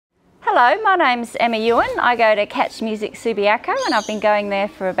Hello, my name's Emma Yuen. I go to Catch Music SUBIACO and I've been going there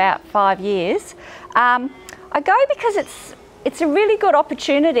for about 5 years. I go because it's a really good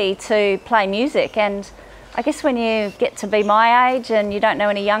opportunity to play music, and I guess when you get to be my age and you don't know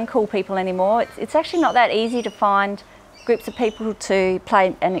any young cool people anymore, it's actually not that easy to find groups of people to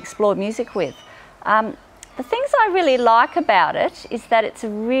play and explore music with. The things I really like about it is that it's a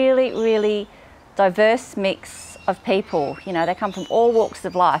really diverse mix of people. You know, they come from all walks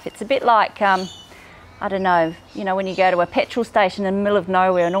of life. It's a bit like, I don't know, you know, when you go to a petrol station in the middle of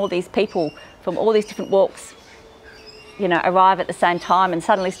nowhere and all these people from all these different walks, you know, arrive at the same time and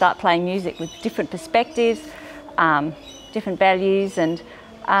suddenly start playing music with different perspectives, different values and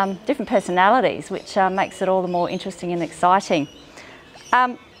different personalities, which makes it all the more interesting and exciting.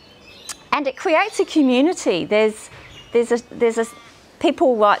 And it creates a community.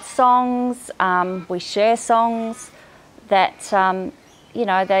 People write songs, we share songs that, you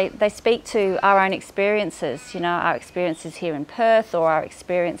know, they speak to our own experiences, you know, our experiences here in Perth or our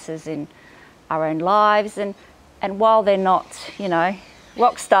experiences in our own lives. And while they're not, you know,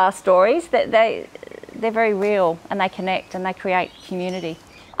 rock star stories, they're very real and they connect and they create community.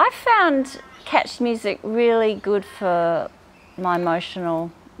 I found Catch Music really good for my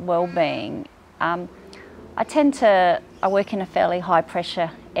emotional well-being. I work in a fairly high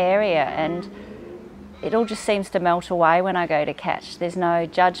pressure area and it all just seems to melt away when I go to Catch. There's no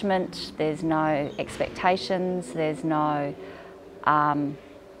judgment, there's no expectations, there's no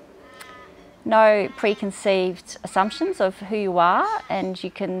preconceived assumptions of who you are, and you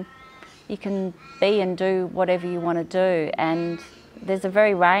can be and do whatever you want to do, and there's a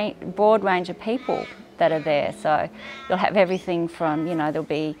very broad range of people that are there. So you'll have everything from, you know, there'll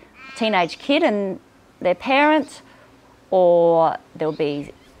be a teenage kid and their parent, or there'll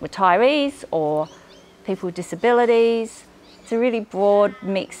be retirees or people with disabilities. It's a really broad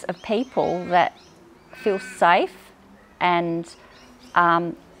mix of people that feel safe, and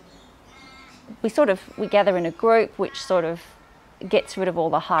we gather in a group which sort of gets rid of all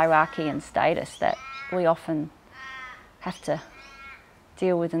the hierarchy and status that we often have to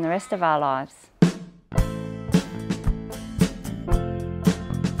deal with in the rest of our lives.